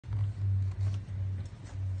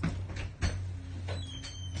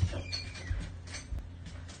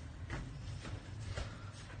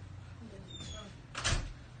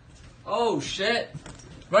Oh, shit.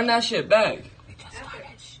 Run that shit back.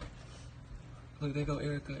 Look, there go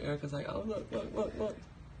Erica. Erica's like, oh, look.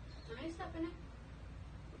 I ain't stepping in.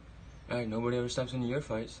 Alright, nobody ever steps into your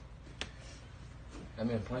fights. I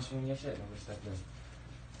mean, punch you in your shit. Nobody stepped in.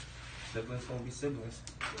 Siblings gonna be siblings.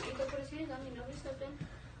 You can put his hands on me. Nobody stepped in.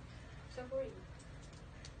 Except for you.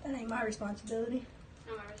 That ain't my responsibility.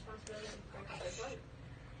 Not my responsibility to break up their fight.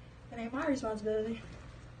 That ain't my responsibility.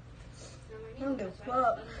 Not I my don't give a That's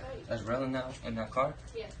fuck. fight. That's Relin now in that car?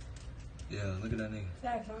 Yeah. Yeah, look at that nigga.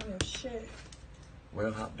 Facts, I don't give a shit.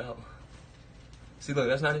 Well hopped out. See, look,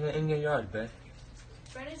 that's not even in your yard, babe.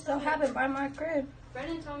 Brendan So told me- happened by my crib.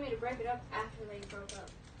 Brendan told me to break it up after they broke up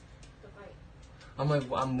the fight. I'm like,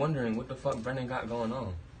 I'm wondering what the fuck Brendan got going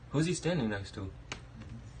on. Who's he standing next to?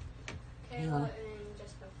 Kayla and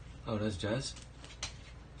Jessica. Oh, that's Jess?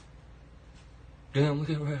 Damn, look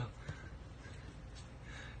at Rel.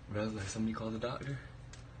 Rel's like, somebody call the doctor?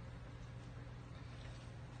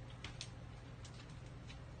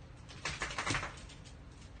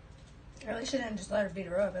 At least she didn't just let her beat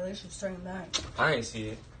her up. At least she swing back. I ain't see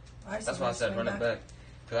it. That's That's why I said run it back.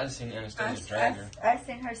 Because I just seen Anastasia drag her. I've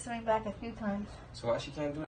seen her swing back a few times. So why she can't do it?